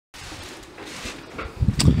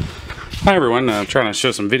Hi everyone, I'm trying to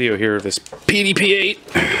show some video here of this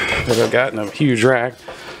PDP-8 that I've got in a huge rack.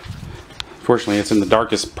 Fortunately, it's in the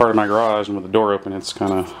darkest part of my garage, and with the door open it's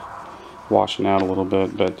kind of washing out a little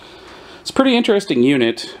bit, but it's a pretty interesting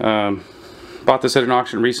unit. Bought this at an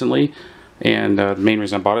auction recently, and the main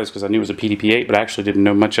reason I bought it is because I knew it was a PDP-8, but I actually didn't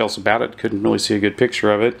know much else about it. Couldn't really see a good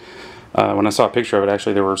picture of it. When I saw a picture of it,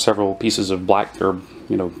 actually there were several pieces of black or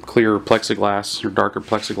clear plexiglass or darker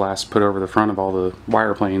plexiglass put over the front of all the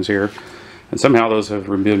wire planes here, and somehow those have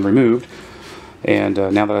been removed. And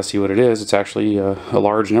now that I see what it is, it's actually a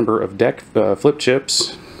large number of deck flip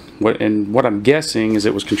chips. What I'm guessing is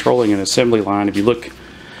it was controlling an assembly line. If you look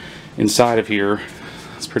inside of here,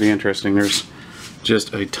 it's pretty interesting. There's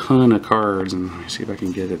just a ton of cards, and let me see if I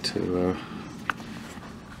can get it to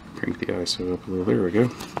crank the ISO up a little. There we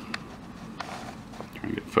go. Trying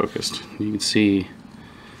to get focused. You can see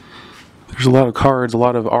there's a lot of cards, a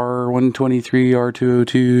lot of R123,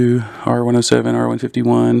 R202,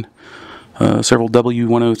 R107, R151, several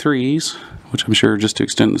W103s, which I'm sure are just to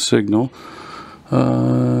extend the signal,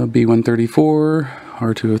 B134,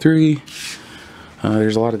 R203.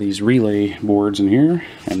 There's a lot of these relay boards in here,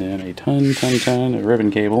 and then a ton of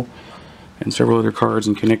ribbon cable, and several other cards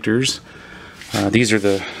and connectors. These are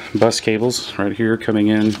the bus cables right here coming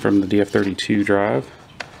in from the DF32 drive,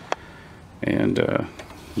 and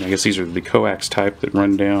I guess these are the coax type that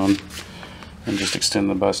run down and just extend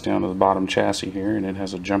the bus down to the bottom chassis here, and it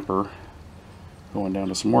has a jumper going down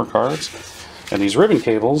to some more cards. And these ribbon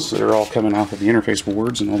cables that are all coming off of the interface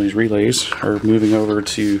boards and all these relays are moving over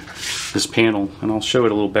to this panel, and I'll show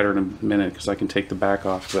it a little better in a minute because I can take the back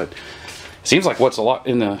off. But it seems like what's a lot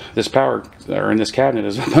in this cabinet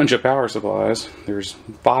is a bunch of power supplies. There's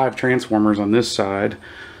 5 transformers on this side,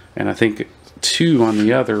 and I think 2 on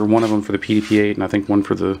the other. One of them for the PDP-8, and I think one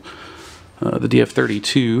for the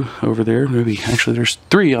DF32 over there. Maybe actually there's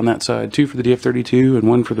 3 on that side. 2 for the DF32 and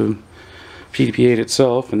 1 for the PDP-8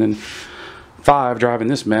 itself, and then 5 driving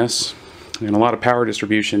this mess, and a lot of power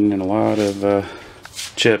distribution and a lot of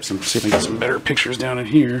chips. And see if I can get some better pictures down in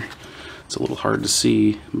here. It's a little hard to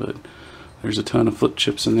see, but there's a ton of flip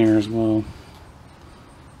chips in there as well.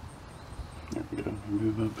 There we go.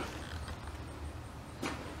 Move up.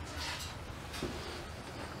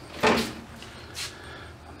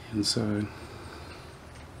 On the inside.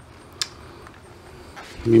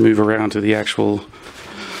 Let me move around to the actual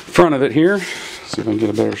front of it here. See if I can get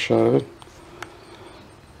a better shot of it.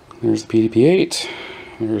 There's the PDP-8.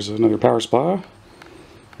 There's another power supply,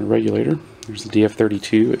 a regulator. There's the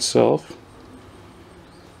DF32 itself.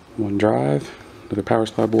 One drive, another power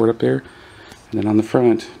supply board up there, and then on the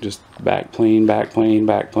front, just back plane,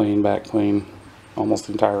 almost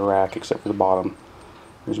the entire rack except for the bottom.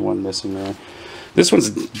 There's one missing there. This one's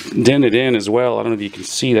dented in as well. I don't know if you can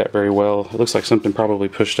see that very well. It looks like something probably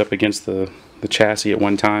pushed up against the chassis at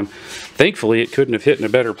one time. Thankfully, it couldn't have hit in a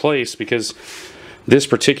better place because this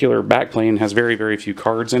particular backplane has very few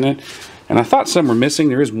cards in it, and I thought some were missing.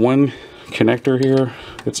 There is one connector here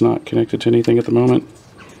that's not connected to anything at the moment,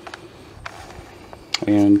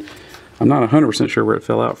 and I'm not 100% sure where it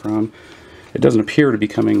fell out from. It doesn't appear to be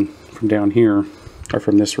coming from down here or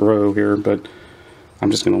from this row here, but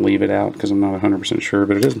I'm just going to leave it out because I'm not 100% sure.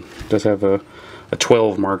 But it does have a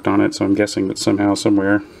 12 marked on it, so I'm guessing that somehow,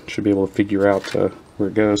 somewhere, should be able to figure out where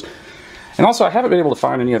it goes. And also, I haven't been able to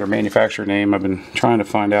find any other manufacturer name. I've been trying to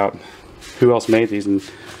find out who else made these, and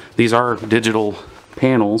these are digital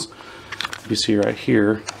panels. You see right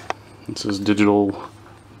here, it says digital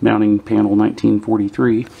mounting panel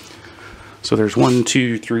 1943. So there's 1,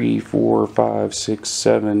 2, 3, 4, 5, 6,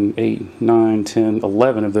 7, 8, 9, 10,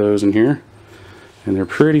 11 of those in here. And they're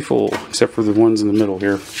pretty full, except for the ones in the middle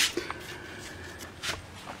here.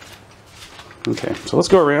 Okay, so let's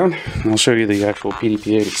go around and I'll show you the actual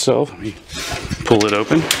PDP-8 itself. Let me pull it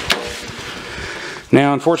open.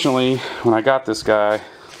 Now, unfortunately, when I got this guy,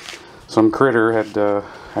 some critter had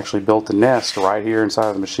actually built a nest right here inside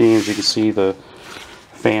of the machine. As you can see, the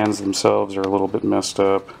fans themselves are a little bit messed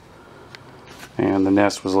up, and the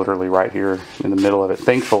nest was literally right here in the middle of it.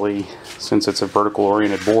 Thankfully, since it's a vertical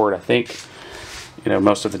oriented board, I think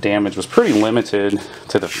most of the damage was pretty limited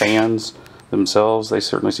to the fans themselves. They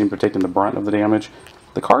certainly seem to have taken the brunt of the damage.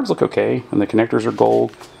 The cards look okay, and the connectors are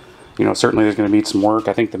gold. Certainly there's going to need some work.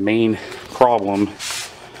 I think the main problem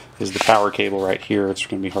is the power cable right here. It's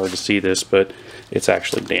going to be hard to see this, but it's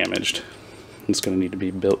actually damaged. It's going to need to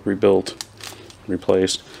be rebuilt,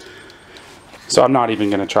 replaced. So I'm not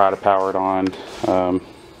even going to try to power it on.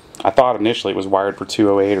 I thought initially it was wired for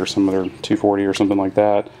 208 or some other 240 or something like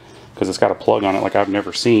that, because it's got a plug on it like I've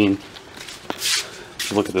never seen.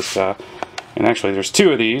 Look at this guy. And actually there's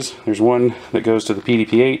 2 of these. There's one that goes to the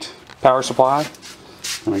PDP-8 power supply,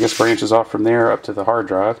 and I guess branches off from there up to the hard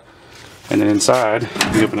drive. And then inside,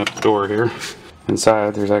 you open up the door here.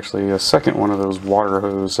 Inside, there's actually a second one of those water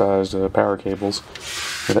hose sized power cables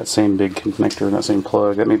for that same big connector, that same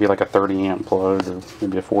plug. That may be like a 30 amp plug or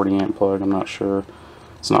maybe a 40 amp plug. I'm not sure.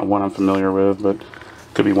 It's not one I'm familiar with, but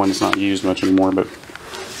could be one that's not used much anymore. But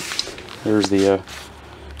there's the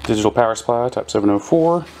digital power supply, type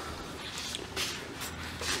 704.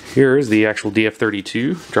 Here is the actual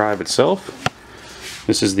DF32 drive itself.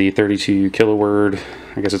 This is the 32 kiloword,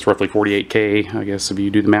 I guess it's roughly 48K, I guess if you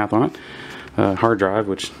do the math on it. Hard drive,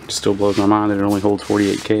 which still blows my mind that it only holds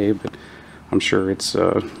 48K, but I'm sure it's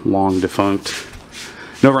long defunct.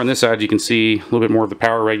 And over on this side you can see a little bit more of the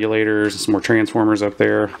power regulators, some more transformers up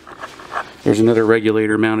there. There's another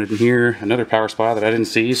regulator mounted in here, another power supply that I didn't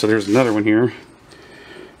see, so there's another one here. And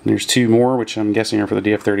there's two more, which I'm guessing are for the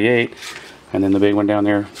DF38, and then the big one down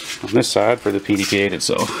there on this side for the PDP-8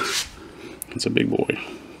 itself. It's a big boy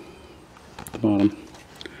at the bottom.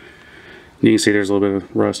 You can see there's a little bit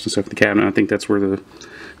of rust and stuff in the cabinet. I think that's where the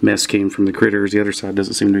mess came from the critters. The other side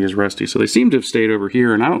doesn't seem to be as rusty. So they seem to have stayed over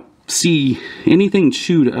here, and I don't see anything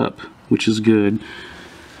chewed up, which is good.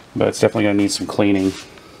 But it's definitely going to need some cleaning.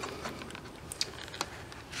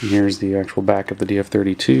 And here's the actual back of the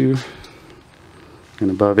DF32. And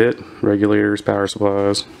above it, regulators, power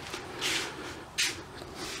supplies.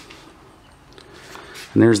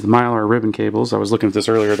 And there's the Mylar ribbon cables. I was looking at this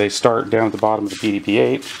earlier. They start down at the bottom of the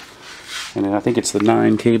PDP-8. And then I think it's the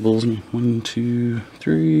 9 cables. 1, 2,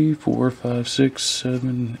 3, 4, 5, 6,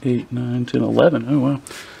 7, 8, 9, 10, 11. Oh, wow.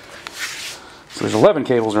 So there's 11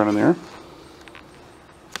 cables running there.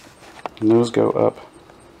 And those go up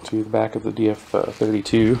to the back of the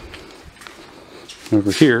DF32.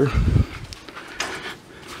 Over here,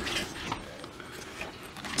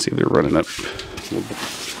 see, they're running up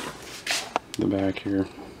the back here.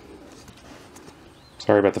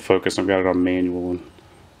 Sorry about the focus. I've got it on manual and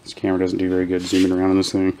this camera doesn't do very good zooming around on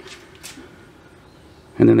this thing.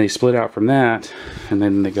 And then they split out from that, and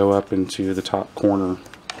then they go up into the top corner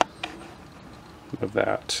of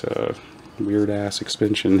that weird ass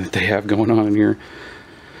expansion that they have going on in here.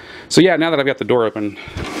 So yeah, now that I've got the door open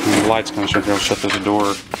and the lights kind of shut, I'll shut the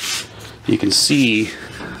door. You can see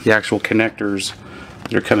the actual connectors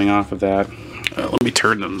that are coming off of that. Let me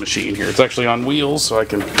turn the machine here. It's actually on wheels, so I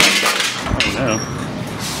can. Oh no.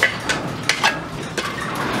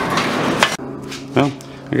 Well,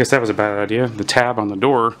 I guess that was a bad idea. The tab on the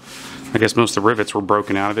door, I guess most of the rivets were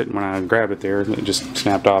broken out of it, and when I grabbed it there, it just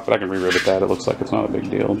snapped off. But I can re-rivet that. It looks like it's not a big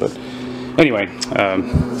deal. But anyway,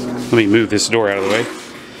 let me move this door out of the way.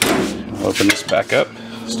 I'll open this back up.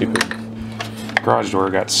 Stupid garage door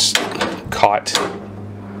got caught.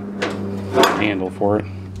 Handle for it.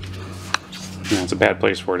 Yeah, it's a bad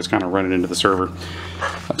place for it. It's kind of running into the server.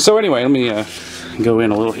 So anyway, let me go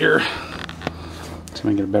in a little here so I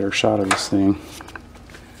can get a better shot of this thing.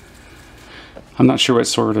 I'm not sure what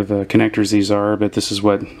sort of connectors these are, but this is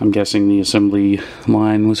what I'm guessing the assembly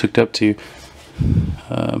line was hooked up to.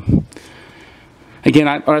 Again,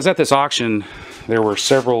 when I was at this auction, there were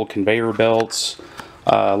several conveyor belts,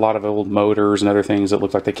 a lot of old motors and other things that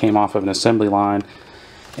looked like they came off of an assembly line.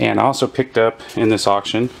 And I also picked up in this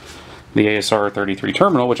auction the ASR33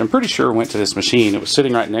 terminal, which I'm pretty sure went to this machine. It was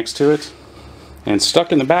sitting right next to it, and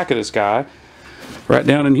stuck in the back of this guy, right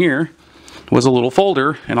down in here, was a little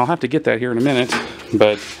folder, and I'll have to get that here in a minute,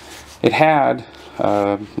 but it had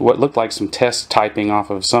what looked like some test typing off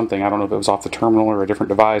of something. I don't know if it was off the terminal or a different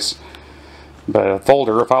device, but a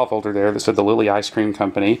file folder there that said the Lily Ice Cream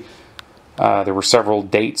Company. There were several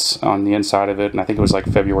dates on the inside of it, and I think it was like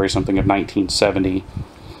February something of 1970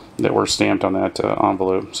 that were stamped on that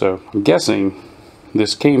envelope. So I'm guessing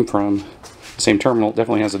this came from the same terminal. It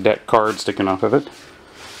definitely has a deck card sticking off of it,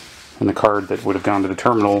 and the card that would have gone to the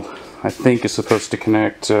terminal, I think, is supposed to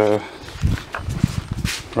connect right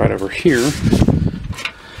over here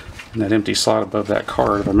in that empty slot above that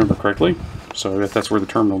card, if I remember correctly. So I guess that's where the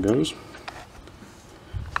terminal goes.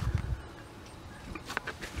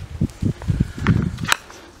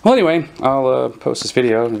 Well, anyway, I'll post this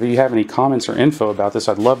video. If you have any comments or info about this,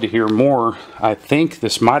 I'd love to hear more. I think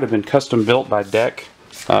this might have been custom built by DEC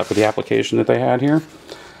for the application that they had here.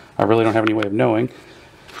 I really don't have any way of knowing.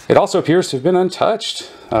 It also appears to have been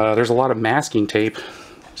untouched. There's a lot of masking tape.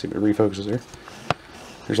 Let's see if it refocuses there.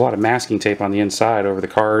 There's a lot of masking tape on the inside over the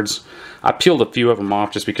cards. I peeled a few of them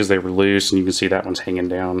off just because they were loose, and you can see that one's hanging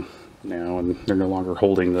down now, and they're no longer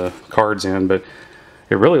holding the cards in, but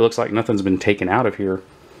it really looks like nothing's been taken out of here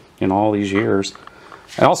in all these years.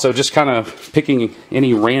 And also, just kind of picking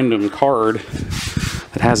any random card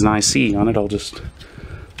that has an IC on it, I'll just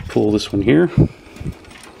pull this one here.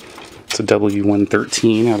 a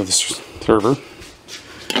W113 out of the server.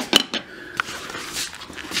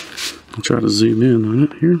 I'll try to zoom in on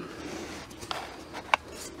it here.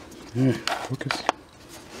 Yeah, focus.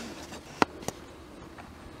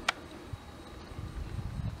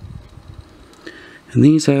 And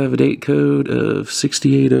these have a date code of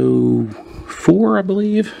 6804, I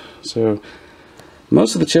believe. So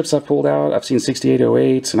most of the chips I've pulled out, I've seen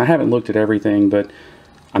 6808s, and I haven't looked at everything, but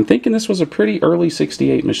I'm thinking this was a pretty early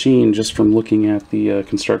 68 machine just from looking at the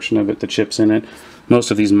construction of it, the chips in it. Most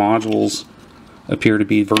of these modules appear to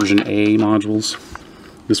be version A modules.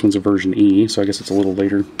 This one's a version E, so I guess it's a little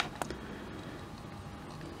later.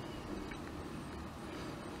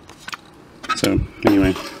 So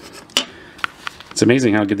anyway, it's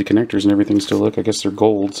amazing how good the connectors and everything still look. I guess they're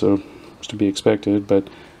gold, so it's to be expected, but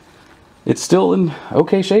it's still in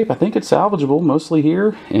okay shape. I think it's salvageable, mostly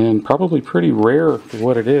here, and probably pretty rare for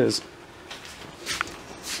what it is.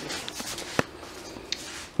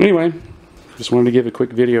 Anyway, just wanted to give a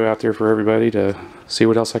quick video out there for everybody to see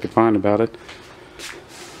what else I could find about it.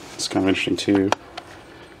 It's kind of interesting too.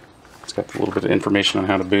 It's got a little bit of information on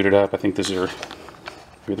how to boot it up. I think these are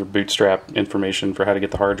either bootstrap information for how to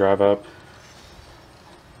get the hard drive up.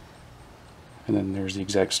 And then there's the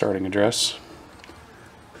exact starting address.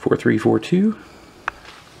 4342.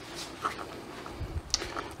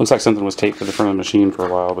 Looks like something was taped to the front of the machine for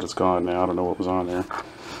a while, but it's gone now. I don't know what was on there.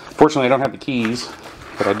 Fortunately, I don't have the keys,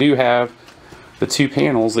 but I do have the two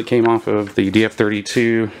panels that came off of the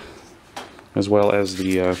DF32, as well as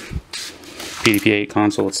the PDP-8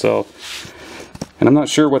 console itself. And I'm not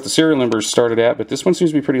sure what the serial numbers started at, but this one seems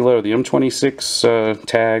to be pretty low. The M26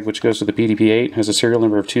 tag, which goes to the PDP-8, has a serial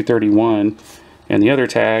number of 231. And the other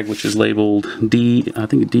tag, which is labeled D, I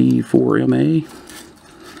think D4MA,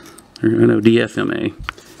 or no, DFMA,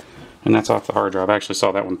 and that's off the hard drive. I actually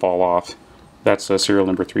saw that one fall off. That's serial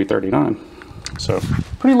number 339. So,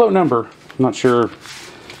 pretty low number. I'm not sure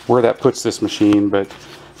where that puts this machine, but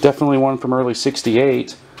definitely one from early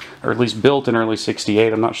 68, or at least built in early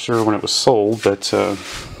 68. I'm not sure when it was sold, but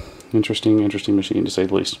interesting machine to say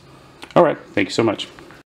the least. Alright, thank you so much.